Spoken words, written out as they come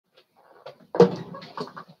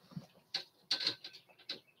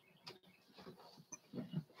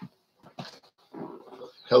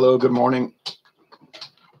Hello, good morning,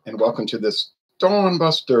 and welcome to this Dawn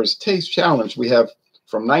Busters Taste Challenge. We have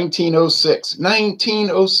from 1906,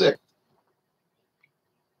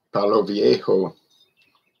 Palo Viejo.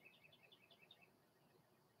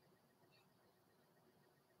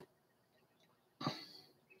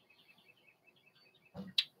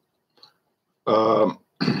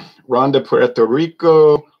 Ron de Puerto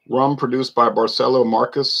Rico, rum produced by Barcelo,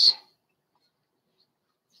 Marques.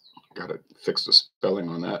 Got to fix the spelling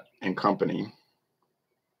on that, and company.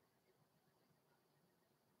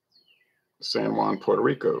 San Juan, Puerto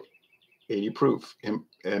Rico, 80 proof,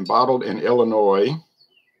 and bottled in Illinois,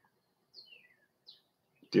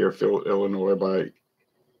 Deerfield, Illinois, by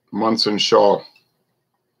Munson Shaw.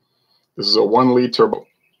 This is a 1 liter.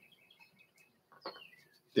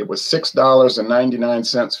 It was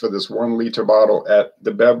 $6.99 for this 1 liter bottle at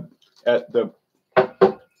the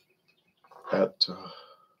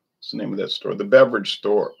what's the name of that store? The beverage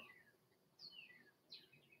store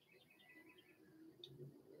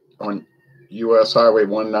on US Highway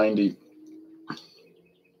 190,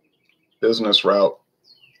 business route,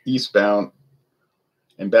 eastbound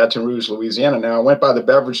in Baton Rouge, Louisiana. Now, I went by the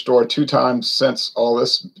beverage store 2 times since all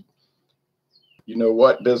this, you know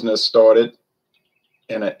what, business started,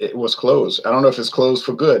 and it was closed. I don't know if it's closed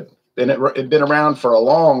for good. And it'd been around for a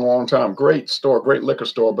long, long time. Great store, great liquor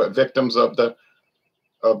store, but victims of the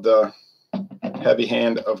heavy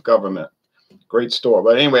hand of government. Great store.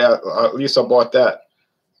 But anyway, at least I bought that.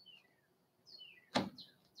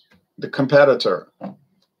 The competitor,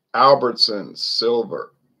 Albertsons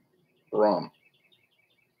Silver Rum.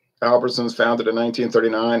 Albertsons, founded in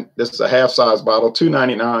 1939. This is a half-size bottle,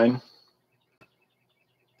 $2.99.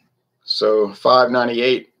 So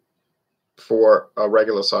 $5.98 for a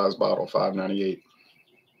regular size bottle, $5.98.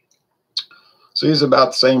 So these are about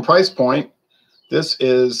the same price point. This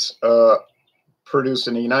is produced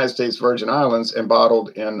in the United States Virgin Islands and bottled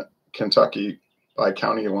in Kentucky by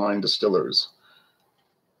County Line Distillers.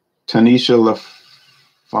 Tanisha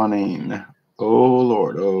LaFontaine. Oh,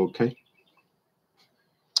 Lord. Okay.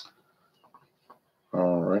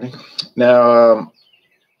 Alrighty. Now,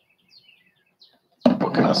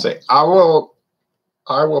 what can I say? I will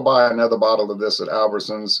buy another bottle of this at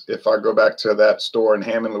Albertsons if I go back to that store in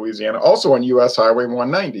Hammond, Louisiana, also on US Highway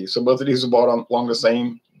 190. So both of these are bought along the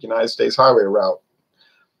same United States highway route.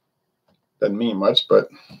 Doesn't mean much, but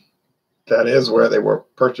that is where they were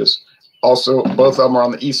purchased. Also, both of them are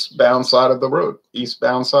on the eastbound side of the road,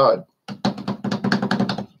 eastbound side,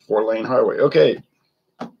 4-lane highway. Okay.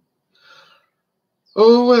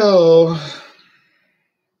 Oh, well.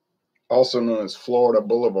 Also known as Florida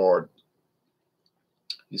Boulevard.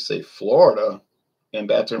 You say Florida in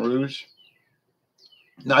Baton Rouge?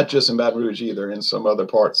 Not just in Baton Rouge either. In some other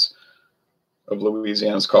parts of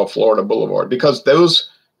Louisiana, it's called Florida Boulevard. Because those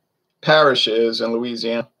parishes in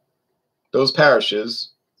Louisiana, those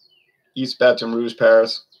parishes, East Baton Rouge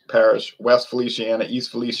Parish, West Feliciana,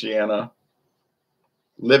 East Feliciana,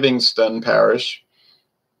 Livingston Parish,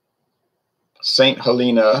 St.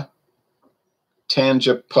 Helena,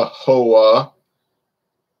 Tangipahoa,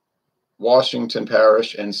 Washington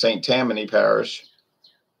Parish, and St. Tammany Parish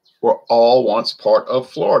were all once part of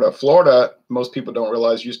Florida. Florida, most people don't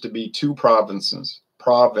realize, used to be 2 provinces.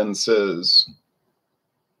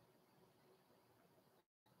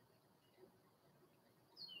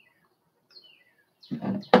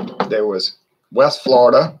 There was West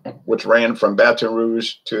Florida, which ran from Baton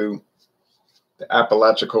Rouge to the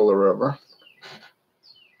Apalachicola River,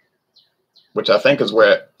 which I think is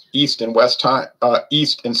where East and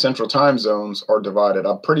Central time zones are divided.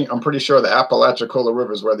 I'm pretty sure the Apalachicola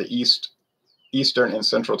River is where the Eastern and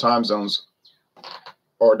Central time zones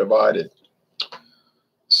are divided.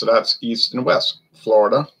 So that's East and West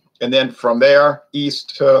Florida. And then from there,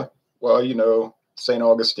 east to, well, you know, St.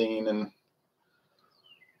 Augustine and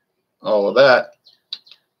all of that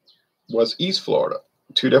was East Florida,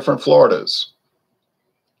 2 different Floridas.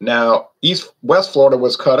 Now, West Florida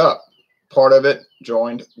was cut up. Part of it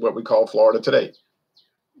joined what we call Florida today.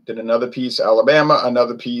 Then another piece Alabama,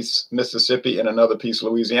 another piece Mississippi, and another piece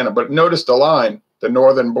Louisiana. But notice the line, the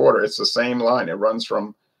northern border. It's the same line. It runs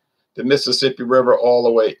from the Mississippi River all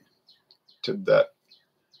the way to that.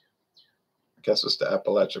 I guess it's the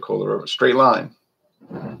Apalachicola River. Straight line.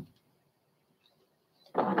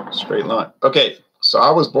 Straight line. Okay, so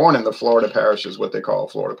I was born in the Florida Parish, is what they call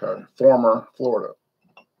Florida Parish. Former Florida.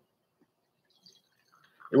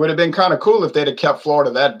 It would have been kind of cool if they'd have kept Florida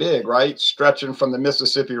that big, right? Stretching from the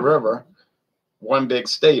Mississippi River. One big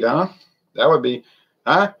state, huh? That would be,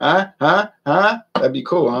 That'd be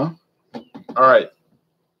cool, huh? All right.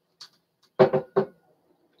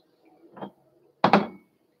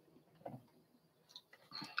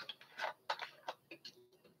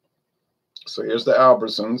 So here's the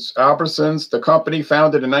Albertsons. Albertsons, the company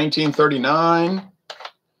founded in 1939.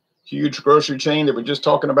 Huge grocery chain. They were just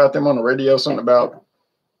talking about them on the radio, something about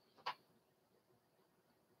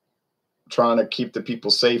trying to keep the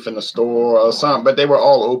people safe in the store or something, but they were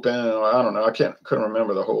all open. I don't know. Couldn't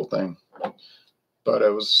remember the whole thing. But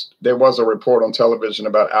there was a report on television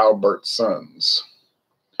about Albertsons.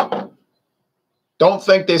 I don't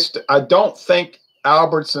think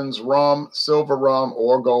Albertsons rum, silver rum,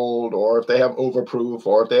 or gold, or if they have overproof,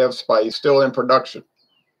 or if they have spice, still in production.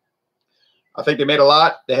 I think they made a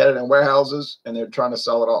lot. They had it in warehouses, and they're trying to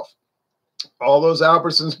sell it off. All those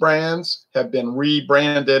Albertsons brands have been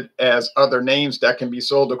rebranded as other names that can be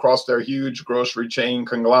sold across their huge grocery chain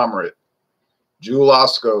conglomerate. Jewel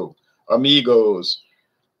Osco, Amigos,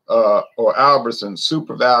 or Albertsons,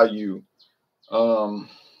 Super Value,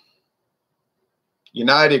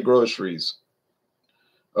 United Groceries.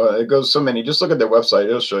 It goes so many. Just look at their website.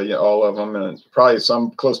 It'll show you all of them, and probably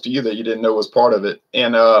some close to you that you didn't know was part of it.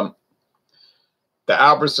 And the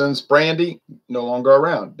Albertsons brandy, no longer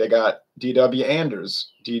around. They got D.W.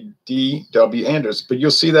 Anders, but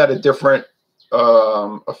you'll see that at different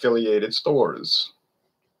affiliated stores.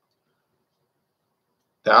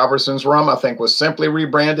 The Albertsons rum, I think, was simply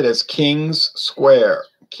rebranded as King's Square.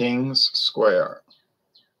 King's Square,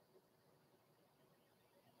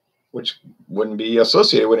 which wouldn't be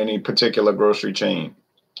associated with any particular grocery chain.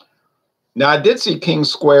 Now, I did see King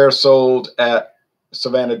Square sold at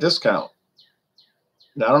Savannah Discount.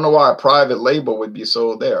 Now, I don't know why a private label would be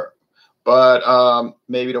sold there, but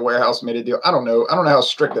maybe the warehouse made a deal. I don't know. I don't know how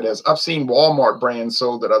strict it is. I've seen Walmart brands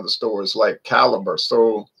sold at other stores like Caliber.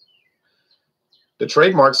 So the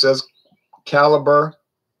trademark says Caliber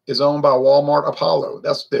is owned by Walmart Apollo.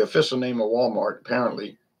 That's the official name of Walmart,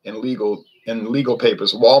 apparently, in legal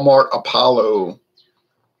papers. Walmart Apollo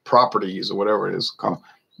Properties, or whatever it is called.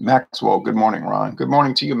 Maxwell, good morning, Ron. Good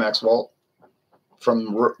morning to you, Maxwell,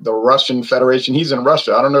 from the Russian Federation. He's in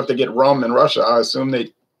Russia. I don't know if they get rum in Russia. I assume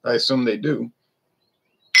they do.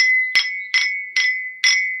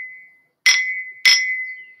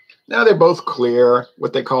 Now they're both clear,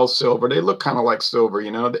 what they call silver. They look kind of like silver, you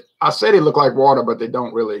know. I say they look like water, but they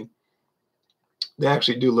don't really. They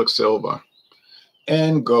actually do look silver.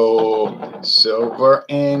 And gold, silver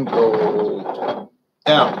and gold.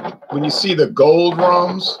 Now, when you see the gold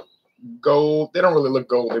rums, gold, they don't really look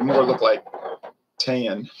gold. They more look like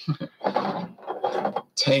tan.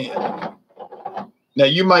 Tan. Now,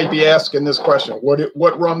 you might be asking this question.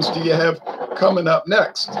 What rums do you have coming up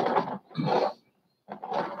next?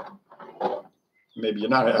 Maybe you're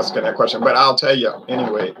not asking that question, but I'll tell you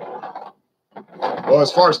anyway. Well,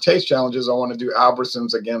 as far as taste challenges, I want to do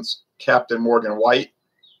Albertsons against Captain Morgan White.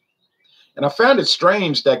 And I found it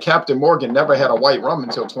strange that Captain Morgan never had a white rum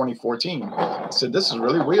until 2014. I said, this is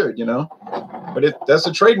really weird, you know. But that's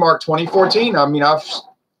a trademark, 2014. I mean, I've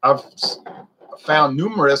found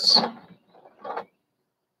numerous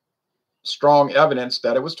strong evidence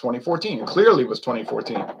that it was 2014. It clearly was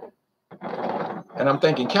 2014. And I'm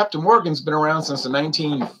thinking, Captain Morgan's been around since the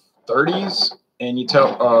 1930s. And you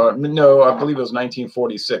tell, no, I believe it was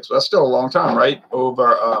 1946. Well, that's still a long time, right?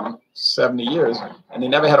 Over 70 years. And they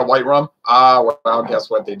never had a white rum. Well, guess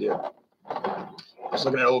what they did? I was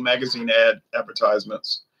looking at old magazine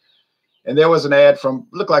advertisements. And there was an ad from,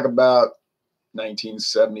 looked like about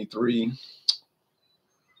 1973.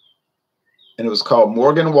 And it was called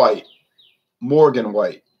Morgan White. Morgan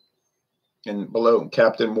White. And below,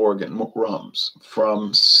 Captain Morgan rums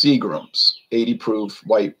from Seagram's 80 proof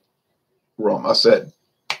white rum. I said,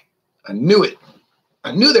 I knew it.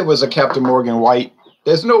 I knew there was a Captain Morgan White.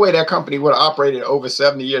 There's no way that company would have operated over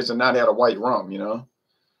 70 years and not had a white rum, you know,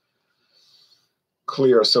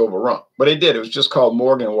 clear silver rum. But it did. It was just called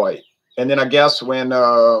Morgan White. And then I guess when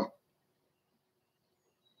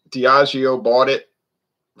Diageo bought it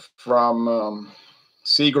from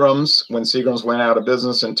Seagram's, when Seagram's went out of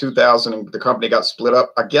business in 2000 and the company got split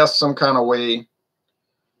up, I guess some kind of way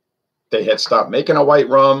they had stopped making a white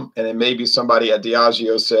rum, and then maybe somebody at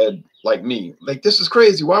Diageo said, like me, like, this is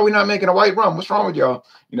crazy. Why are we not making a white rum? What's wrong with y'all?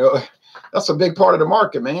 You know, that's a big part of the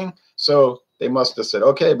market, man. So they must have said,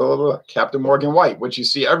 okay, blah, blah, blah. Captain Morgan White, which you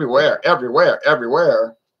see everywhere. You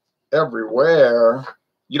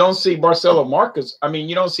don't see Barcelo Marques. I mean,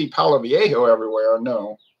 you don't see Palo Viejo everywhere,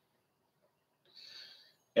 no.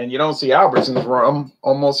 And you don't see Albertsons rum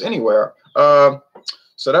almost anywhere. So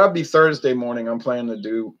that would be Thursday morning. I'm planning to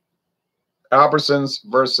do Albertsons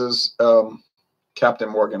versus Captain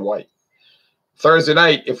Morgan White. Thursday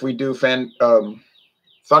night, if we do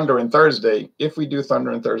Thunder and Thursday,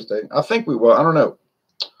 I think we will. I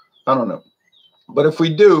don't know. But if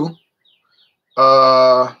we do,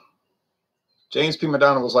 James P.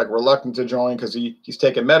 McDonald was like reluctant to join because he's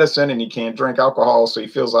taking medicine and he can't drink alcohol, so he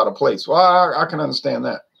feels out of place. Well, I can understand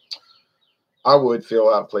that. I would feel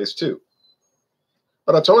out of place too.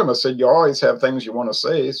 But I told him, I said, you always have things you want to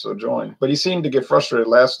say, so join. But he seemed to get frustrated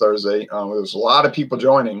last Thursday. There was a lot of people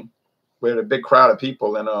joining. We had a big crowd of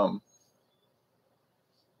people, and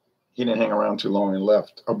he didn't hang around too long and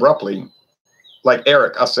left abruptly. Like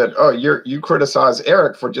Eric, I said, oh, you criticize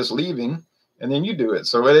Eric for just leaving, and then you do it.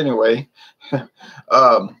 So anyway, I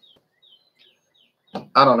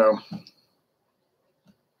don't know.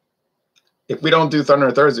 If we don't do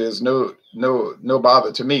Thunder Thursday, it's no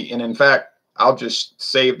bother to me. And in fact, I'll just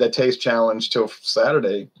save the taste challenge till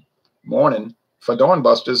Saturday morning for Dawn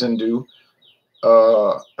Busters and do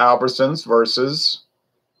Albertsons versus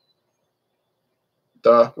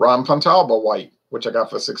the Ron Pontalba white, which I got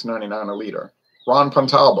for $6.99 a liter. Ron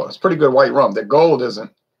Pontalba, it's pretty good white rum. The gold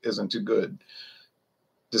isn't too good.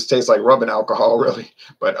 Just tastes like rubbing alcohol, really.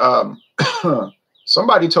 But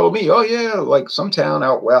somebody told me, oh yeah, like some town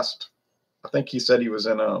out west. I think he said he was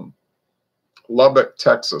in Lubbock,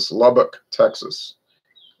 Texas,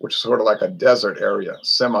 which is sort of like a desert area,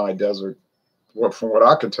 semi-desert. From what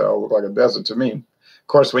I could tell, looked like a desert to me. Of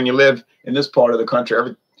course, when you live in this part of the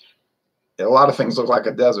country, a lot of things look like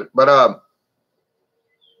a desert. But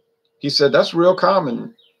he said that's real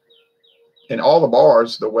common in all the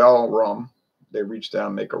bars. The well rum, they reach down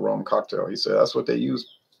and make a rum cocktail. He said that's what they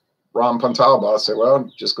use. Ron Pontalba. I said, well,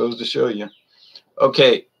 just goes to show you.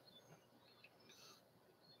 Okay.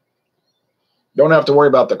 Don't have to worry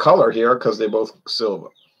about the color here because they both silver.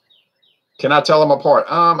 Can I tell them apart?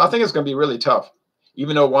 I think it's going to be really tough.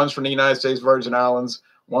 Even though one's from the United States Virgin Islands,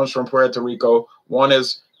 one's from Puerto Rico, one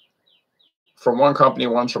is from one company,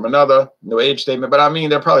 one's from another. No age statement, but I mean,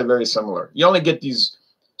 they're probably very similar. You only get these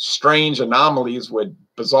strange anomalies with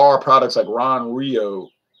bizarre products like Ron Rio,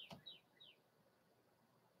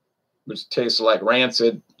 which tastes like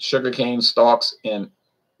rancid sugarcane stalks and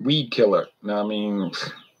weed killer. Now, I mean,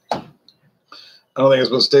 I don't think it's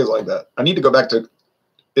supposed to taste like that. I need to go back to,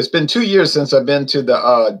 it's been 2 years since I've been to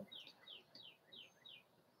the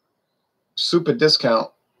super discount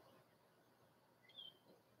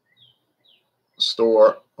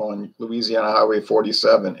store on Louisiana Highway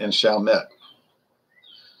 47 in Chalmette.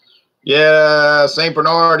 Yeah, St.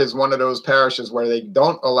 Bernard is one of those parishes where they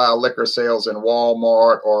don't allow liquor sales in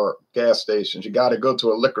Walmart or gas stations. You got to go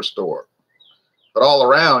to a liquor store. But all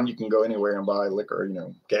around, you can go anywhere and buy liquor, you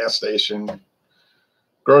know, gas station,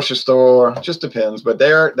 grocery store, just depends. But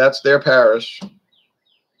that's their parish.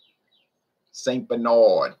 St.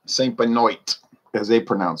 Bernard, St. Benoit, as they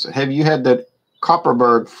pronounce it. Have you had the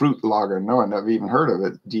Copperberg fruit lager? No, I've never even heard of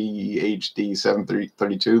it. DHD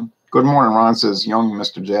 732. Good morning, Ron, says young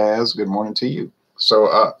Mr. Jazz. Good morning to you.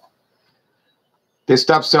 So they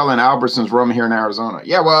stopped selling Albertsons rum here in Arizona.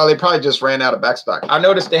 Yeah, well, they probably just ran out of backstock. I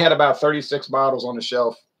noticed they had about 36 bottles on the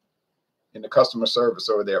shelf in the customer service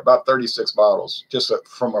over there. About 36 bottles, just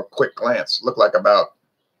from a quick glance. Looked like about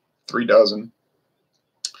 3 dozen.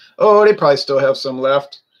 Oh, they probably still have some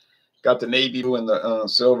left. Got the navy blue and the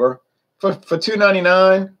silver. For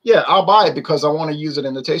 $2.99, yeah, I'll buy it because I want to use it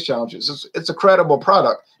in the taste challenges. It's a credible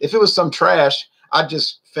product. If it was some trash, I'd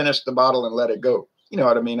just finish the bottle and let it go. You know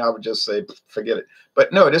what I mean? I would just say, forget it.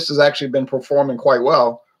 But no, this has actually been performing quite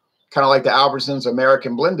well, kind of like the Albertsons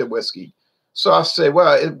American blended whiskey. So I say,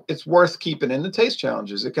 well, it's worth keeping in the taste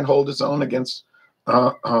challenges. It can hold its own against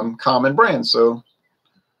common brands. So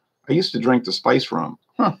I used to drink the spice rum.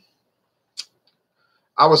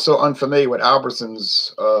 I was so unfamiliar with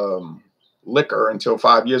Albertsons liquor until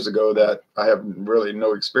 5 years ago that I have really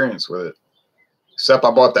no experience with it. Except I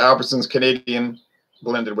bought the Albertsons Canadian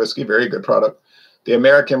blended whiskey, very good product. The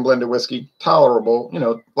American blended whiskey, tolerable, you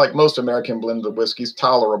know, like most American blended whiskeys,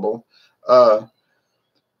 tolerable. And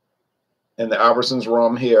the Albertsons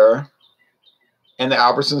rum here. And the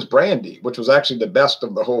Albertsons brandy, which was actually the best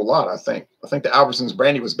of the whole lot, I think. I think the Albertsons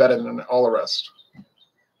brandy was better than all the rest.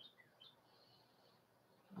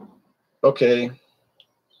 Okay.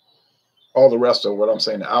 All the rest of what I'm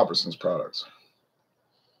saying, the Albertsons products.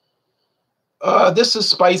 This is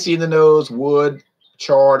spicy in the nose, wood,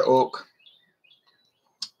 charred oak,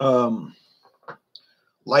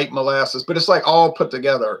 light molasses, but it's like all put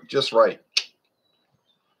together just right.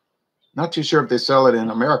 Not too sure if they sell it in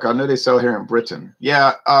America. I know they sell here in Britain.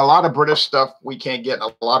 Yeah, a lot of British stuff we can't get,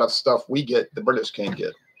 and a lot of stuff we get the British can't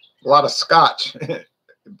get. A lot of Scotch.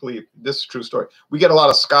 Believe this is a true story. We get a lot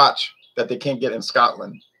of Scotch that they can't get in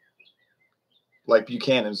Scotland. Like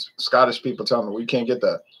Buchanan's, Scottish people tell me, we can't get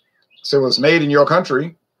that. So it was made in your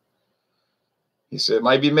country. He said, it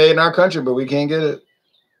might be made in our country, but we can't get it.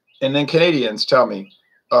 And then Canadians tell me,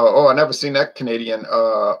 Oh, I never seen that Canadian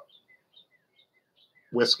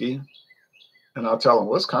whiskey. And I'll tell them,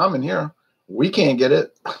 what's common here? We can't get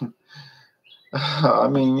it. I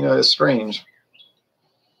mean, you know, it's strange.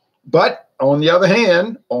 But on the other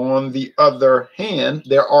hand,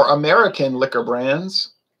 there are American liquor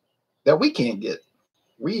brands that we can't get.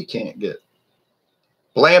 We can't get.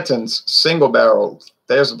 Blanton's single barrel.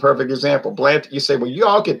 There's a perfect example. Blanton, you say, well, you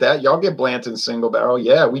all get that. Y'all get Blanton's single barrel.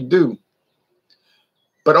 Yeah, we do.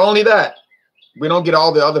 But only that. We don't get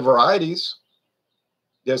all the other varieties.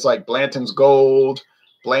 There's like Blanton's Gold,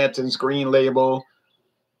 Blanton's Green Label.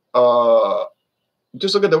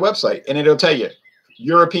 Just look at the website and it'll tell you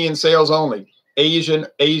European sales only,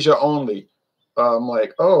 Asia only. I'm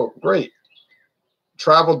like, oh, great.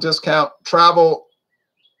 Travel discount,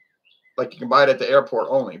 like you can buy it at the airport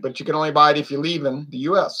only, but you can only buy it if you're leaving the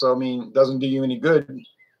US. So, I mean, it doesn't do you any good.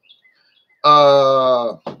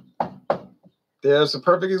 There's a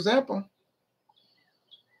perfect example.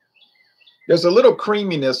 There's a little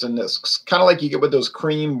creaminess in this, kind of like you get with those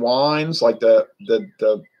cream wines, like the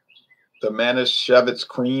Manischewitz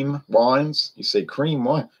cream wines. You say cream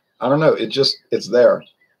wine. I don't know. It's there.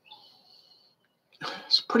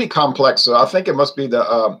 It's pretty complex. So I think it must be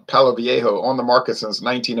the Palo Viejo, on the market since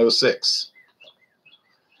 1906.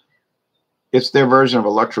 It's their version of a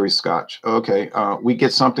luxury scotch. Okay. We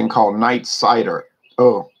get something called night cider.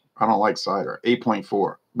 Oh, I don't like cider.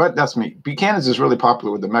 8.4. But that's me. Buchanan's is really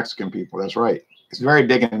popular with the Mexican people. That's right. It's very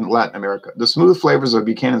big in Latin America. The smooth flavors of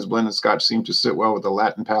Buchanan's blended scotch seem to sit well with the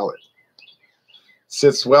Latin palate.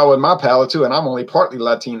 Sits well with my palate too, and I'm only partly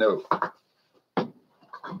Latino.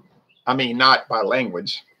 I mean, not by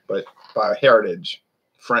language, but by heritage.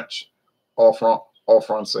 French, all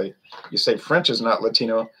Francais. You say French is not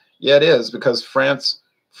Latino. Yeah, it is, because French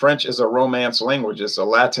is a Romance language. It's a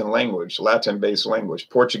Latin language, Latin-based language.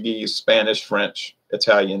 Portuguese, Spanish, French,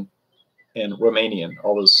 Italian, and Romanian,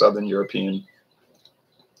 all those Southern European.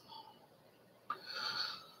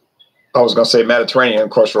 I was going to say Mediterranean. Of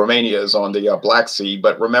course, Romania is on the Black Sea.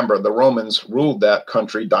 But remember, the Romans ruled that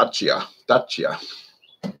country, Dacia,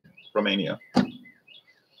 Romania.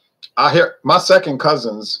 I hear my second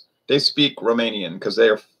cousins, they speak Romanian because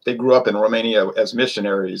they grew up in Romania as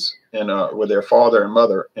missionaries and with their father and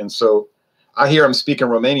mother. And so I hear them speaking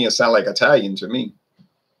Romanian sound like Italian to me.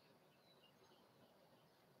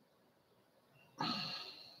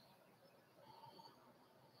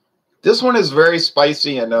 This one is very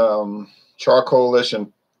spicy and charcoalish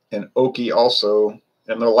and oaky also,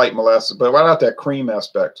 and the light molasses, but without that cream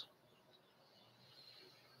aspect.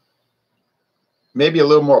 Maybe a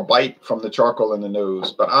little more bite from the charcoal in the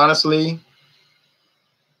nose, but honestly,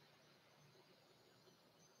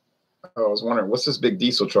 I was wondering, what's this big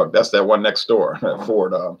diesel truck? That's that one next door, that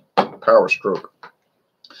Ford Power Stroke.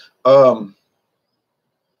 They're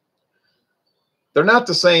not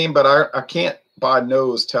the same, but I can't by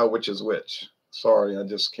nose tell which is which. Sorry, I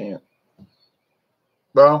just can't.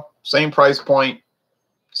 Well, same price point,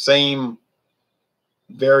 same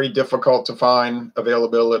very difficult to find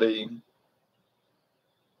availability.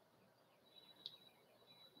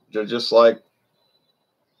 They're just like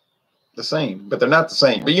the same, but they're not the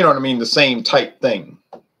same. But you know what I mean? The same type thing,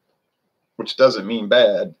 which doesn't mean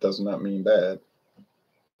bad, does not mean bad.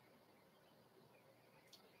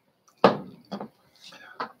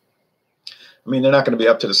 I mean, they're not going to be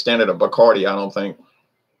up to the standard of Bacardi, I don't think.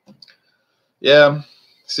 Yeah.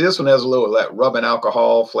 See, this one has a little of that rubbing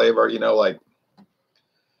alcohol flavor, you know, like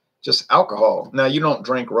just alcohol. Now, you don't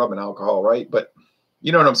drink rubbing alcohol, right? But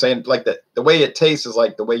you know what I'm saying? Like the way it tastes is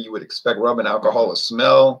like the way you would expect rubbing alcohol to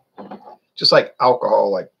smell. Just like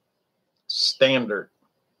alcohol, like standard,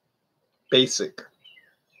 basic.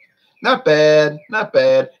 Not bad, not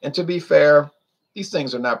bad. And to be fair, these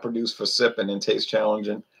things are not produced for sipping and taste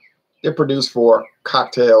challenging. They're produced for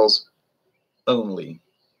cocktails only.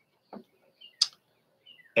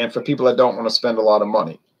 And for people that don't want to spend a lot of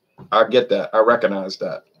money. I get that. I recognize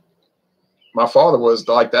that. My father was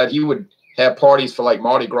like that. He would have parties for like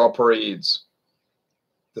Mardi Gras parades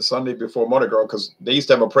the Sunday before Mardi Gras, because they used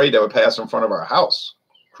to have a parade that would pass in front of our house.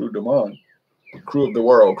 Crew du Monde. Crew of the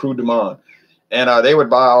World. Crew du Monde. And they would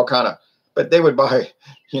buy all kind of, but they would buy,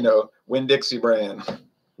 you know, Winn-Dixie brand,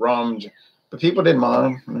 rum. But people didn't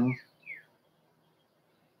mind, you know.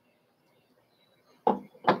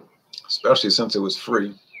 Especially since it was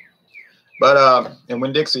free. But and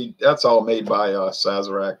Winn-Dixie, that's all made by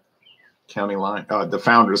Sazerac County Line, the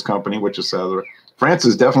Founders Company, which is Sazerac. France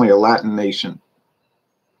is definitely a Latin nation.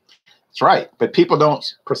 That's right, but people don't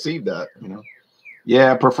perceive that, you know.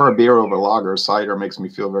 Yeah, I prefer beer over lager. Cider makes me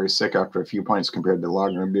feel very sick after a few pints compared to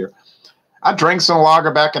lager and beer. I drank some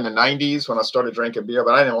lager back in the 90s when I started drinking beer,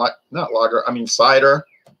 but I didn't like, not lager, I mean cider.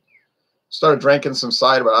 Started drinking some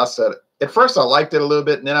cider, but I said, at first I liked it a little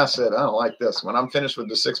bit, and then I said, I don't like this. When I'm finished with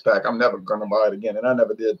the 6-pack, I'm never going to buy it again, and I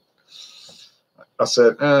never did. I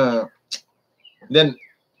said, Then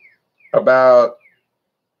about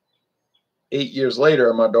 8 years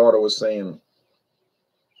later, my daughter was saying,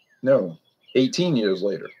 no, 18 years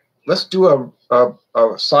later, let's do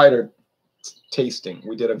a cider tasting.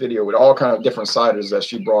 We did a video with all kind of different ciders that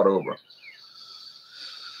she brought over.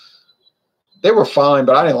 They were fine,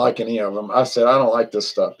 but I didn't like any of them. I said, I don't like this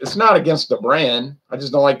stuff. It's not against the brand. I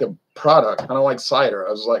just don't like the product. I don't like cider.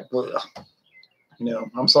 I was like, well, you know,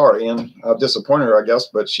 I'm sorry. And I disappointed her, I guess.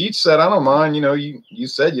 But she said, I don't mind. You know, you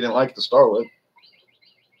said you didn't like it to start with.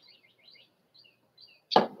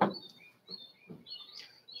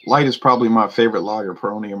 Light is probably my favorite lager,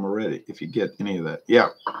 Peroni and Moretti, if you get any of that. Yeah.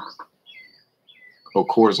 Oh,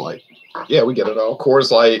 Coors Light. Yeah, we get it all.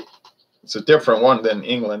 Coors Light. It's a different one than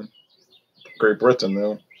England. Great Britain,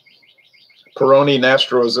 though. Peroni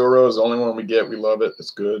Nastro Azzurro is the only one we get. We love it.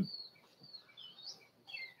 It's good.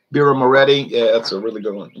 Birra Moretti. Yeah, that's a really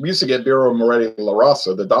good one. We used to get Birra Moretti La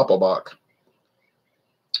Rosa, the Doppelbock.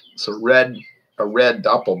 It's a red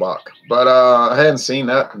Doppelbock. But I hadn't seen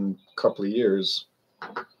that in a couple of years.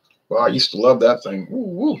 Well, I used to love that thing.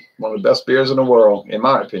 Ooh, one of the best beers in the world, in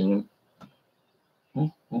my opinion.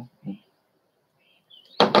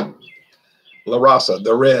 La Rosa,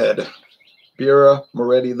 the red. Birra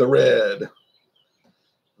Moretti, the red.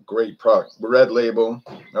 Great product. The red label.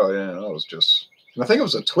 Oh, yeah, that was just... I think it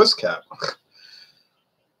was a twist cap.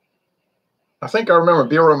 I think I remember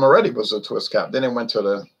Birra Moretti was a twist cap. Then it went to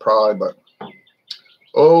the Pride, but...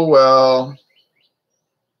 Oh, well...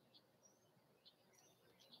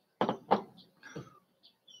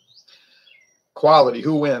 Quality,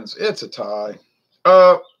 who wins? It's a tie.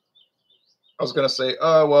 I was going to say,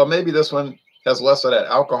 well, maybe this one has less of that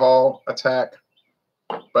alcohol attack,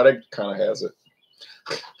 but it kind of has it.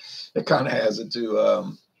 It kind of has it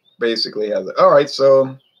too. Basically has it. All right,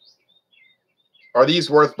 so are these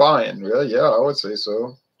worth buying? Well, yeah, I would say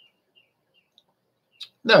so.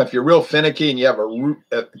 Now, if you're real finicky and you have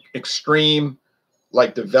a extreme,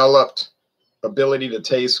 like developed ability to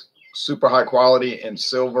taste super high quality and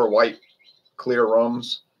silver, white, clear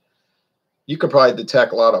rums, you could probably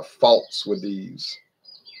detect a lot of faults with these.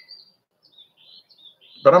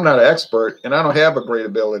 But I'm not an expert, and I don't have a great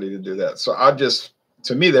ability to do that. So I just,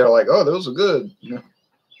 to me, they're like, oh, those are good. You know?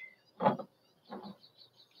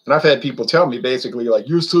 And I've had people tell me basically, like,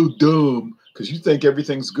 you're so dumb because you think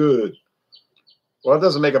everything's good. Well, it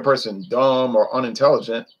doesn't make a person dumb or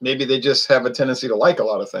unintelligent. Maybe they just have a tendency to like a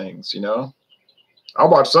lot of things, you know? I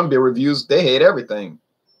watch some beer reviews. They hate everything.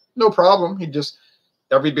 No problem.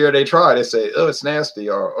 Every beer they try, they say, oh, it's nasty,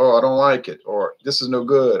 or, oh, I don't like it, or this is no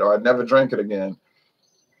good, or I'd never drink it again.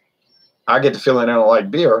 I get the feeling I don't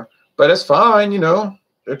like beer, but it's fine, you know.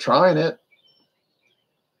 They're trying it.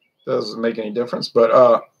 Doesn't make any difference.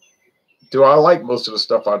 But do I like most of the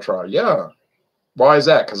stuff I try? Yeah. Why is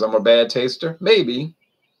that? Because I'm a bad taster? Maybe.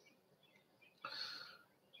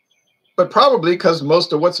 But probably because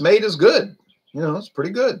most of what's made is good. You know, it's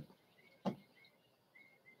pretty good.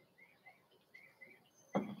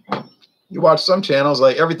 You watch some channels,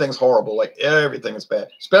 like everything's horrible. Like everything is bad,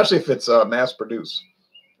 especially if it's mass produced.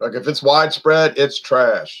 Like if it's widespread, it's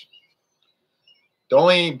trash. The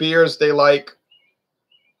only beers they like,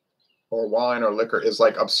 or wine or liquor, is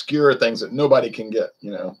like obscure things that nobody can get,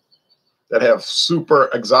 you know, that have super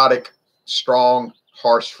exotic, strong,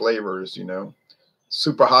 harsh flavors, you know,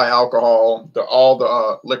 super high alcohol. All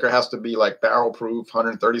the liquor has to be like barrel proof,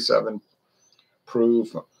 137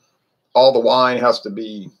 proof. All the wine has to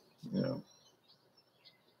be, you know,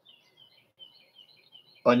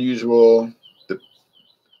 unusual.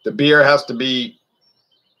 The beer has to be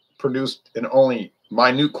produced in only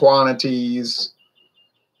minute quantities,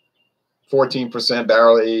 14%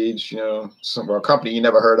 barrel age, you know, a company you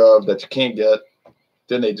never heard of that you can't get.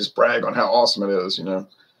 Then they just brag on how awesome it is, you know.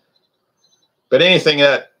 But anything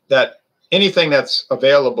that's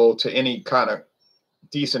available to any kind of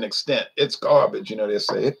decent extent, it's garbage, you know. They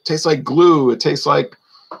say it tastes like glue, it tastes like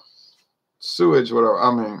sewage, whatever.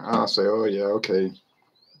 I mean, I'll say, oh yeah, okay.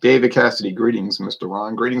 David Cassidy, greetings, Mr.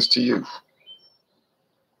 Ron. Greetings to you.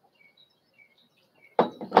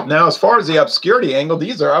 Now, as far as the obscurity angle,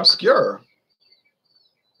 these are obscure.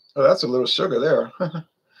 Oh, that's a little sugar there.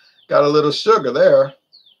 Got a little sugar there.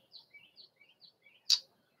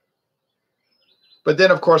 But then,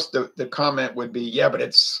 of course, the comment would be, yeah, but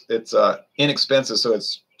it's inexpensive, so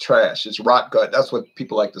it's trash. It's rot gut. That's what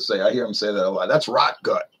people like to say. I hear them say that a lot. That's rot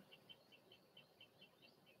gut.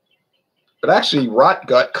 But actually, rot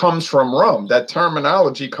gut comes from rum. That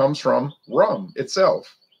terminology comes from rum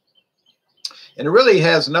itself. And it really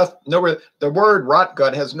has no, the word rot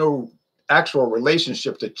gut has no actual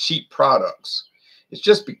relationship to cheap products. It's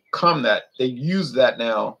just become that. They use that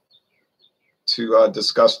now to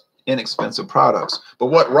discuss inexpensive products. But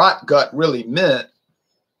what rot gut really meant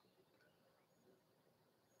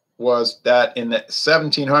was that in the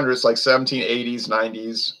 1700s, like 1780s,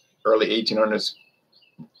 90s, early 1800s,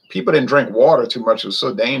 people didn't drink water too much. It was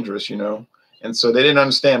so dangerous, you know. And so they didn't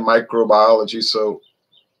understand microbiology. So,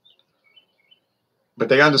 but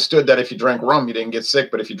they understood that if you drank rum, you didn't get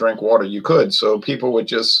sick. But if you drank water, you could. So people would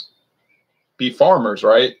just be farmers,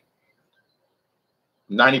 right?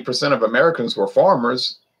 90% of Americans were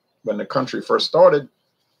farmers when the country first started.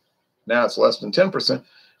 Now it's less than 10%.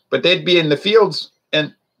 But they'd be in the fields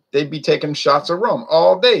and they'd be taking shots of rum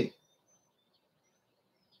all day.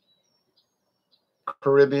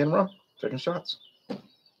 Caribbean rum, taking shots.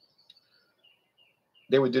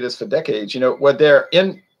 They would do this for decades. You know, what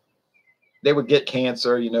they would get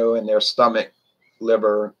cancer, you know, in their stomach,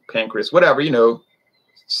 liver, pancreas, whatever, you know,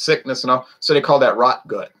 sickness and all. So they call that rot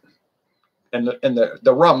gut. And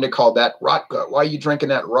the rum, they call that rot gut. Why are you drinking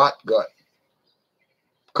that rot gut?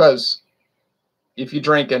 Because if you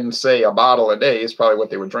drink in, say, a bottle a day, it's probably what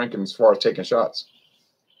they were drinking as far as taking shots.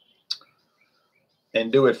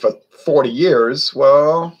 And do it for 40 years,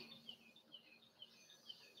 well,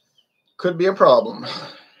 could be a problem.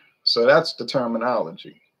 So that's the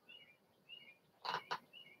terminology.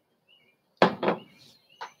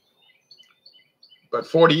 But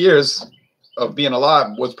 40 years of being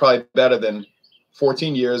alive was probably better than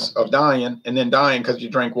 14 years of dying and then dying because you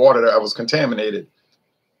drank water that was contaminated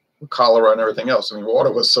with cholera and everything else. I mean,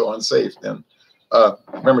 water was so unsafe then.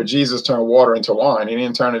 Remember, Jesus turned water into wine. He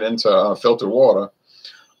didn't turn it into filtered water.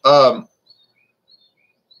 I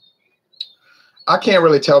can't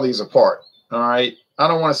really tell these apart. All right. I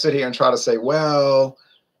don't want to sit here and try to say, well,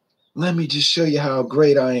 let me just show you how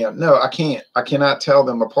great I am. No, I can't. I cannot tell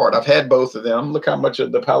them apart. I've had both of them. Look how much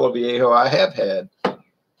of the Palo Viejo I have had.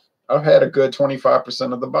 I've had a good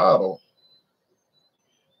 25% of the bottle.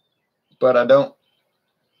 But I don't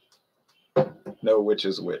know which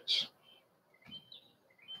is which.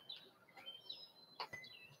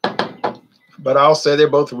 But I'll say they're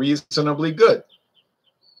both reasonably good.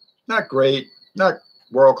 Not great, not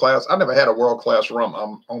world-class. I never had a world-class rum,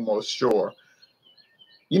 I'm almost sure.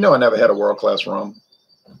 You know I never had a world-class rum.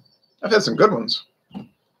 I've had some good ones.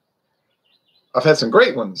 I've had some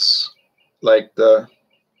great ones, like the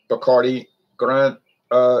Bacardi Grand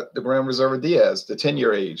Reserva Diaz, the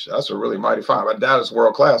 10-year age. That's a really mighty fine. But that is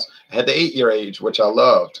world-class. I had the 8-year age, which I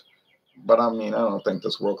loved. But I mean, I don't think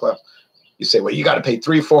that's world-class. You say, well, you got to pay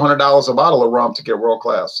 $300-400 a bottle of rum to get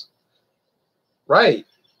world-class. Right.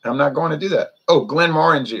 I'm not going to do that. Oh,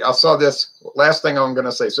 Glenmorangie. I saw this. Last thing I'm going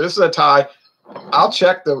to say. So this is a tie. I'll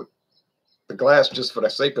check the glass just for the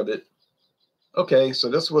sake of it. Okay, so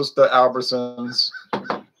this was the Albertsons,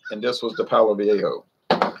 and this was the Palo Viejo.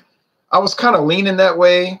 I was kind of leaning that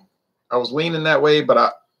way.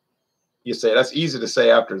 But you say that's easy to say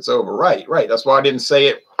after it's over. Right. That's why I didn't say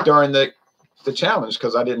it during the challenge,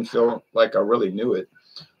 because I didn't feel like I really knew it.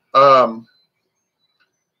 I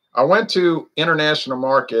went to International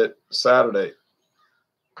Market Saturday.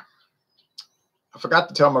 I forgot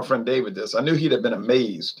to tell my friend David this. I knew he'd have been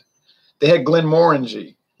amazed. They had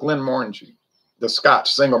Glenmorangie, the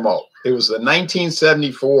Scotch single malt. It was the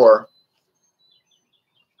 1974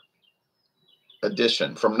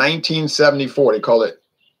 edition. From 1974, they call it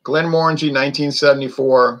Glenmorangie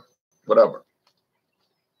 1974, whatever.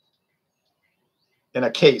 In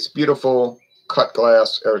a case, beautiful cut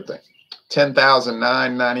glass, everything.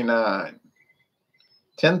 $10,999.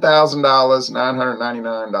 $10,000,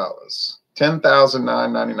 $999.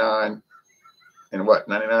 $10,999 and what,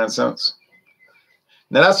 99 cents?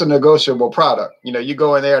 Now that's a negotiable product. You know, you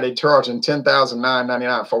go in there, they charging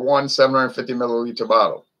 $10,999 for one 750 milliliter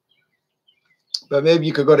bottle. But maybe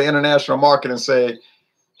you could go to International Market and say,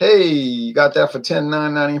 hey, you got that for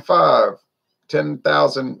 $10,995.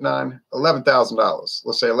 $11,000.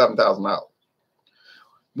 Let's say $11,000.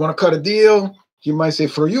 Want to cut a deal? You might say,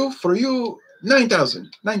 for you,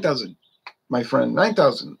 $9,000, my friend,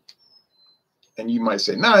 $9,000. And you might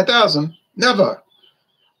say, $9,000, never.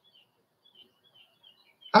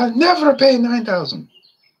 I'll never pay $9,000.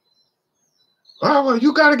 Oh, well,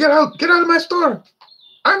 you got to get out of my store.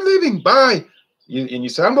 I'm leaving, bye. And you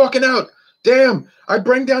say, I'm walking out. Damn, I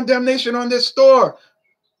bring down damnation on this store.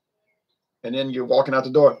 And then you're walking out the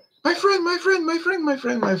door. My friend. I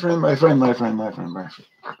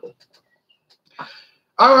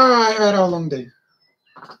had a long day.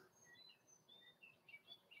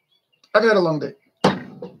 I've had a long day.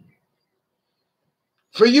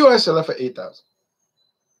 For you, I sell it for 8,000.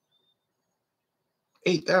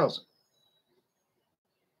 8,000.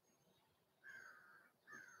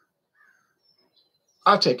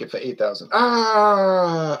 I'll take it for 8,000.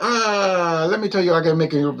 Let me tell you, I can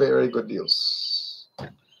make you very good deals.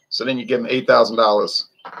 So then you give them $8,000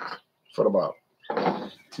 for the bottle.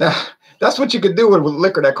 Now, that's what you could do with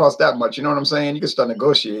liquor that costs that much. You know what I'm saying? You can start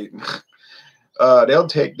negotiating. They'll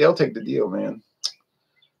take the deal, man.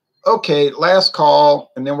 Okay, last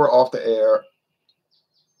call, and then we're off the air.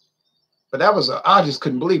 But that was I just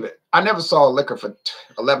couldn't believe it. I never saw liquor for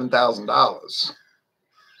 $11,000.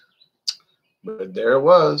 But there it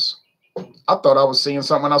was. I thought I was seeing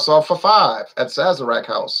something I saw for $5 at Sazerac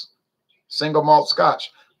House. Single malt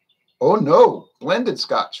scotch. Oh no, blended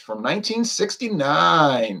scotch from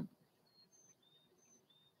 1969.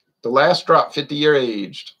 The last drop, 50-year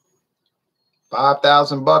aged.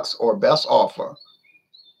 $5,000 or best offer.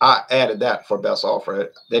 I added that for best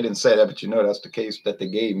offer. They didn't say that, but you know that's the case that they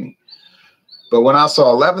gave me. But when I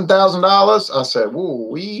saw $11,000, I said, "Woo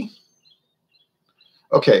wee."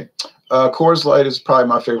 Okay, Coors Light is probably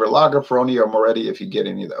my favorite lager. Peroni or Moretti, if you get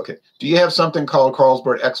any of that. Okay, do you have something called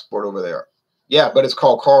Carlsberg Export over there? Yeah, but it's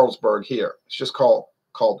called Carlsberg here. It's just called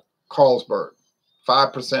Carlsberg.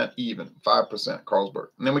 5% even, 5% Carlsberg.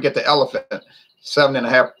 And then we get the Elephant,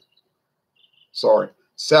 7.5. Sorry,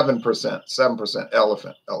 7%,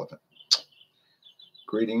 Elephant.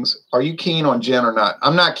 Greetings. Are you keen on gin or not?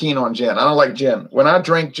 I'm not keen on gin. I don't like gin. When I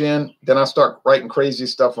drink gin, then I start writing crazy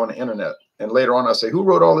stuff on the internet. And later on, I say, who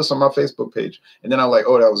wrote all this on my Facebook page? And then I'm like,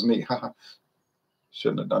 oh, that was me.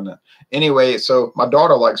 Shouldn't have done that. Anyway, so my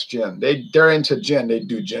daughter likes gin. They're into gin. They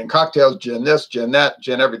do gin cocktails, gin this, gin that,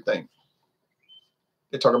 gin everything.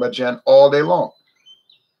 They talk about gin all day long.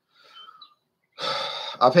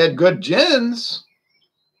 I've had good gins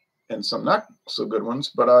and some not so good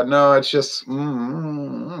ones, but no, it's just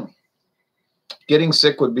getting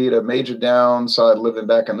sick would be the major downside living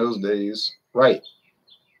back in those days. Right.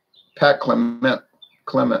 Pat Clements.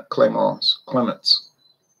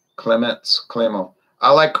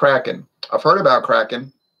 I like Kraken. I've heard about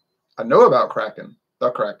Kraken. I know about Kraken,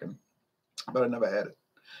 the Kraken, but I never had it.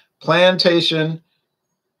 Plantation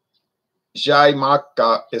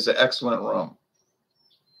Jamaica is an excellent rum,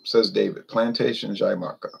 says David. Plantation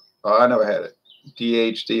Jamaica. I never had it.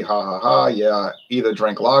 DHD, ha ha ha. Yeah, I either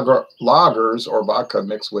drank lagers or vodka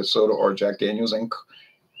mixed with soda or Jack Daniels and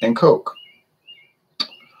Coke.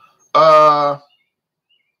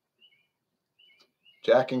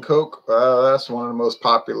 Jack and Coke, that's one of the most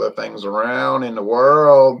popular things around in the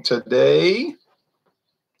world today,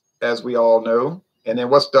 as we all know. And then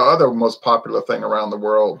what's the other most popular thing around the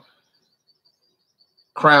world?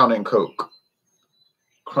 Crown and Coke.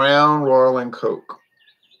 Crown, Royal, and Coke.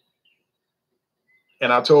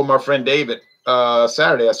 And I told my friend David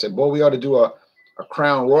Saturday, I said, boy, we ought to do a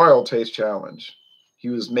Crown Royal taste challenge. He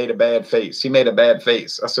made a bad face. He made a bad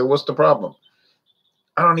face. I said, what's the problem?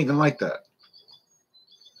 I don't even like that.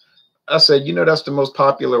 I said, you know, that's the most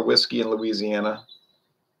popular whiskey in Louisiana.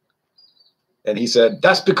 And he said,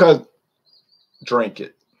 that's because drink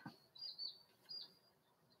it.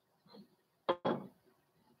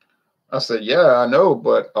 I said, yeah, I know,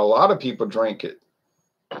 but a lot of people drink it.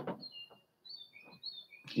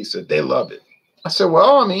 He said, they love it. I said,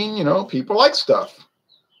 well, I mean, you know, people like stuff.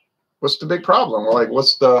 What's the big problem? Like,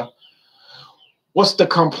 what's the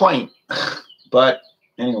complaint? But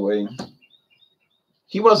anyway,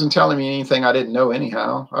 he wasn't telling me anything I didn't know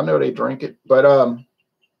anyhow. I know they drink it, but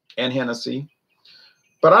and Hennessy.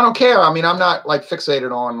 But I don't care. I mean, I'm not like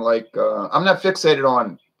fixated on I'm not fixated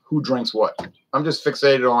on who drinks what. I'm just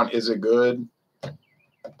fixated on, is it good?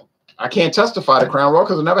 I can't testify to Crown Royal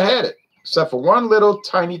because I never had it, except for one little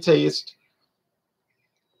tiny taste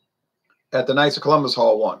at the Knights of Columbus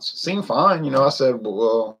Hall once. It seemed fine. You know, I said,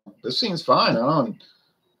 well, this seems fine. I don't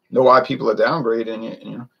know why people are downgrading it.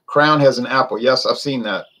 You know, Crown has an apple. Yes, I've seen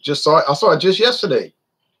that. I saw it just yesterday.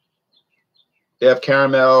 They have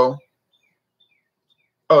caramel.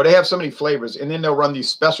 Oh, they have so many flavors. And then they'll run these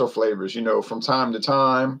special flavors, you know, from time to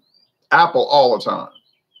time. Apple all the time.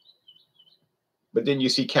 But then you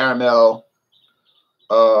see caramel,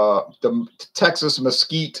 the Texas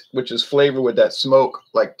mesquite, which is flavored with that smoke,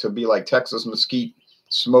 like to be like Texas mesquite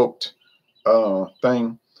smoked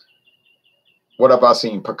thing. What have I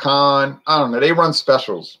seen? Pecan. I don't know. They run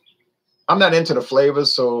specials. I'm not into the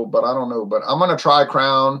flavors, but I don't know. But I'm going to try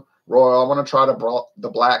Crown Royal. I want to try the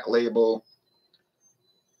Black Label,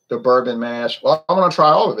 the Bourbon Mash. Well, I'm going to try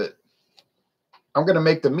all of it. I'm going to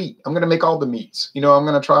make the meat. I'm going to make all the meats. You know, I'm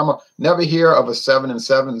going to try them. Never hear of a 7 and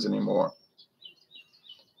 7s anymore.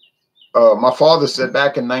 My father said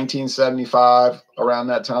back in 1975, around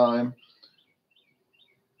that time,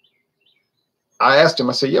 I asked him,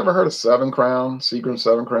 I said, you ever heard of Seven Crown, Seagram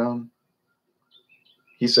Seven Crown?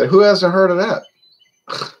 He said, who hasn't heard of that?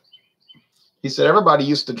 He said, everybody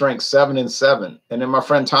used to drink 7 and 7. And then my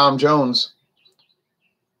friend Tom Jones,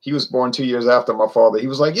 he was born 2 years after my father. He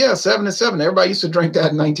was like, yeah, 7 and 7. Everybody used to drink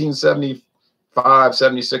that in 1975,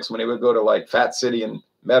 76 when they would go to like Fat City and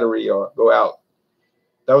Metairie or go out.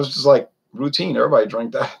 That was just like routine. Everybody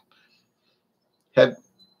drank that.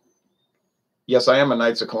 Yes, I am a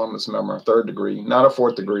Knights of Columbus member, 3rd degree, not a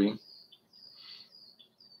 4th degree.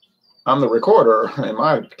 I'm the recorder in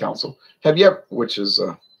my council. Have you ever, which is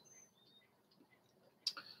a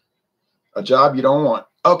job you don't want.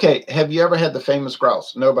 Okay, have you ever had the famous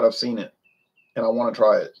grouse? No, but I've seen it, and I want to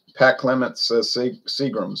try it. Pat Clements says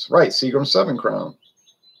Seagram's. Right, Seagram's 7 Crown.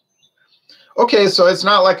 Okay, so it's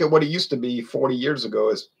not like what it used to be 40 years ago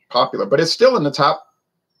is popular, but it's still in the top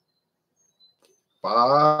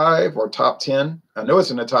 5 or top 10. I know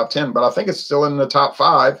it's in the top 10, but I think it's still in the top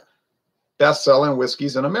 5 best-selling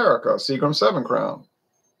whiskeys in America, Seagram's 7 Crown.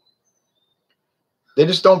 They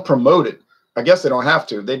just don't promote it. I guess they don't have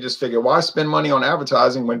to. They just figure, why spend money on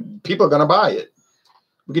advertising when people are going to buy it?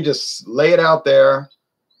 We could just lay it out there,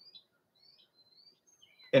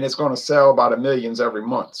 and it's going to sell by the millions every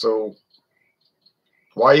month. So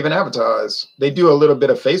why even advertise? They do a little bit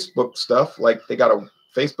of Facebook stuff, like they got a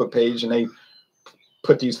Facebook page, and they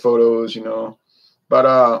put these photos, you know.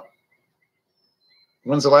 But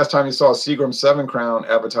when's the last time you saw a Seagram 7 Crown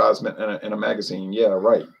advertisement in a magazine? Yeah,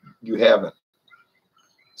 right. You haven't.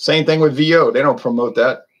 Same thing with VO. They don't promote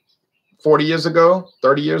that. 40 years ago,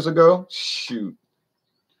 30 years ago, shoot.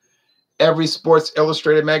 Every Sports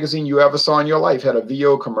Illustrated magazine you ever saw in your life had a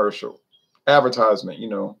VO commercial, advertisement, you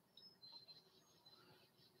know.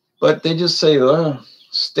 But they just say,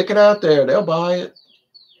 stick it out there. They'll buy it.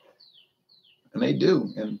 And they do.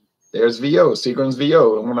 And there's VO, Seagram's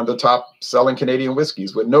VO, one of the top selling Canadian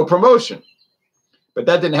whiskeys with no promotion. But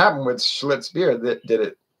that didn't happen with Schlitz beer, did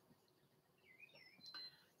it?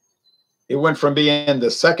 It went from being the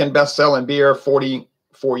 2nd best-selling beer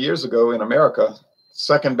 44 years ago in America,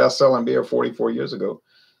 2nd best-selling beer 44 years ago,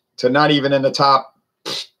 to not even in the top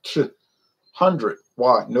 100.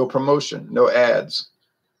 Why? No promotion, no ads,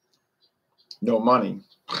 no money.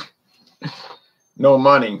 No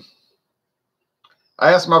money.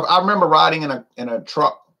 I remember riding in a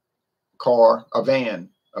truck car, a van,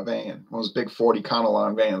 one of those big 40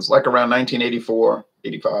 Conaline vans, like around 1984,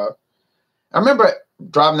 85. I remember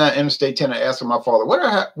driving that Interstate 10 and asking my father,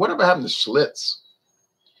 whatever happened to Schlitz?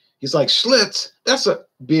 He's like, Schlitz? That's a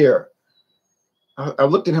beer. I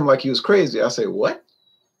looked at him like he was crazy. I said, what?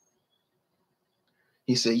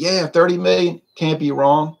 He said, yeah, 30 million, can't be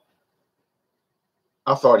wrong.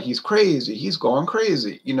 I thought, he's crazy. He's going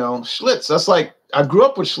crazy. You know, Schlitz, that's like, I grew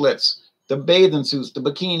up with Schlitz. The bathing suits, the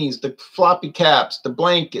bikinis, the floppy caps, the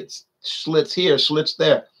blankets, Schlitz here, Schlitz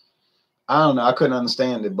there. I don't know. I couldn't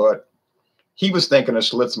understand it, but he was thinking of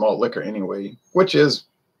Schlitz malt liquor anyway, which was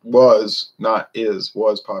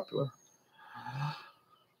popular.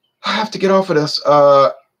 I have to get off of this,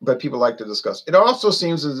 but people like to discuss. It also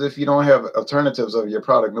seems as if you don't have alternatives of your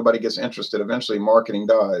product, nobody gets interested. Eventually, marketing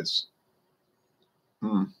dies.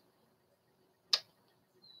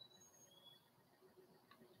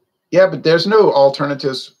 Yeah, but there's no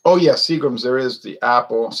alternatives. Oh, yeah, Seagram's. There is the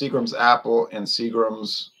apple, Seagram's apple, and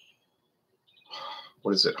Seagram's,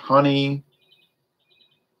 what is it, honey?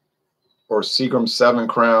 Or Seagram's 7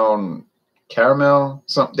 Crown caramel.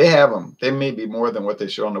 They have them. They may be more than what they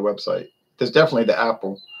show on the website. There's definitely the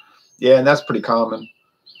apple. Yeah, and that's pretty common.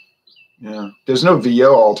 Yeah, there's no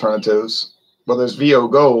VO alternatives. Well, there's VO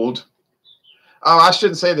Gold. Oh, I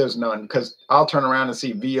shouldn't say there's none, because I'll turn around and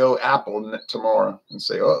see VO Apple tomorrow and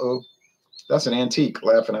say, uh-oh, that's an antique,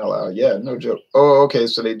 laughing out loud. Yeah, no joke. Oh, okay,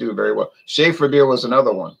 so they do very well. Schaefer beer was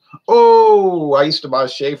another one. Oh, I used to buy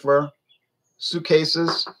Schaefer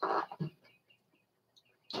suitcases.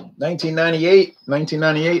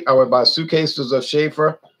 1998, I would buy suitcases of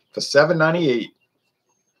Schaefer for $7.98.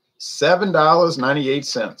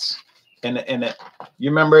 $7.98. And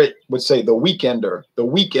you remember it would say the Weekender. The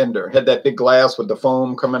Weekender had that big glass with the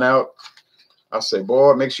foam coming out. I say,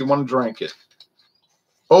 boy, it makes you want to drink it.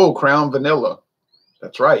 Oh, Crown Vanilla.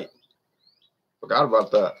 That's right. Forgot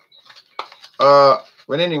about that.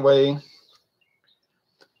 But anyway,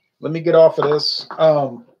 let me get off of this.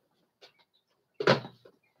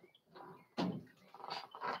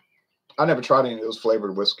 I never tried any of those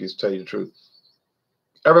flavored whiskeys, to tell you the truth.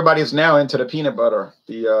 Everybody's now into the peanut butter,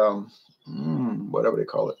 the whatever they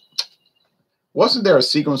call it. Wasn't there a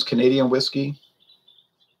Seagram's Canadian whiskey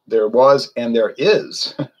There was and there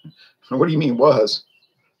is. What do you mean was?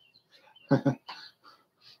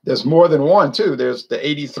 There's more than one too. There's the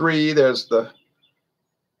 83. There's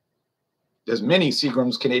many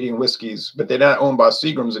Seagram's Canadian whiskeys, but they're not owned by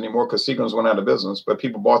Seagram's anymore because Seagram's went out of business. But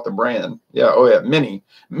people bought the brand. Yeah. Oh yeah. Many.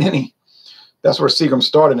 That's where Seagram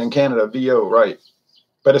started in Canada. VO, right?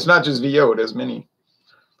 But it's not just VO. There's many.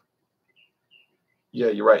 Yeah,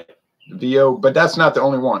 you're right. VO, but that's not the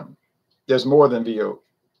only one. There's more than VO.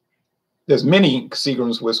 There's many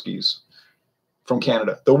Seagram's whiskeys from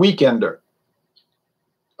Canada. The Weekender.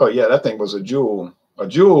 Oh yeah, that thing was a jewel. A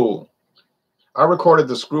jewel. I recorded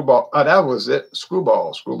the Screwball. Oh, that was it.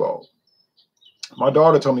 Screwball. My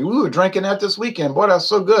daughter told me, we were drinking that this weekend. Boy, that's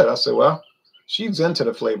so good. I said, well, she's into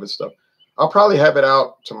the flavored stuff. I'll probably have it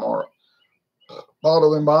out tomorrow.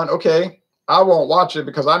 Bottle and bond. Okay. I won't watch it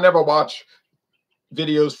because I never watch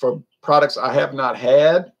videos for products I have not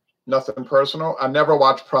had. Nothing personal. I never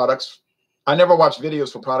watch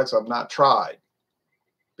videos for products I've not tried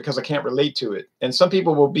because I can't relate to it. And some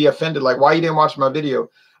people will be offended, like, why you didn't watch my video?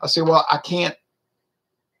 I say, well, I can't.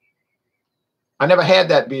 I never had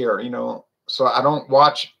that beer, you know, so I don't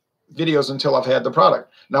watch videos until I've had the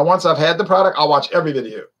product. Now, once I've had the product, I'll watch every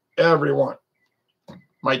video, every one.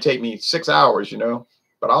 Might take me 6 hours, you know,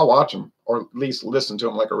 but I'll watch them or at least listen to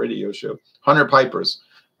them like a radio show. 100 Pipers.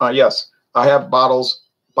 Yes, I have bottles,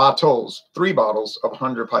 3 bottles of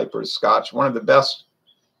 100 Pipers Scotch. One of the best.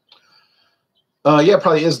 Yeah,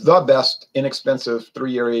 probably is the best inexpensive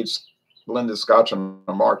 3-year age blended Scotch on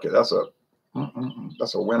the market. That's a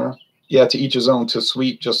winner. Yeah, to each his own. To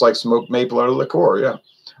sweet, just like smoked maple or liqueur. Yeah.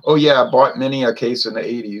 Oh yeah, I bought many a case in the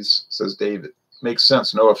 80s, says David. Makes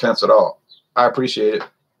sense. No offense at all. I appreciate it.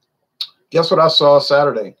 Guess what I saw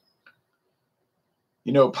Saturday?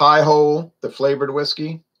 You know, Pie Hole, the flavored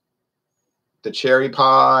whiskey, the cherry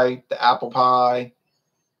pie, the apple pie.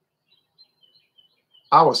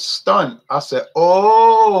 I was stunned. I said,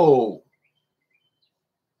 oh,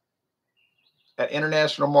 at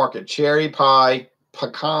International Market, cherry pie,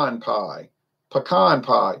 pecan pie,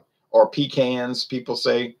 or pecans, people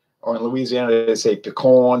say, or in Louisiana, they say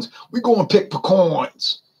pecans. We go and pick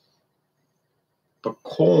pecans.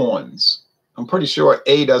 Pecans. I'm pretty sure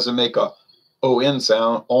A doesn't make a O-N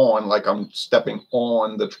sound, on, like I'm stepping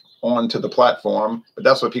onto the platform, but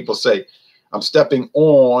that's what people say. I'm stepping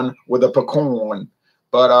on with a pecan.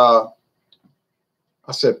 But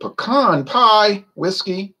I said, pecan pie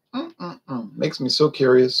whiskey. Makes me so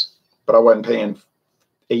curious, but I wasn't paying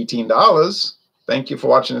 $18. Thank you for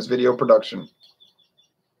watching this video production.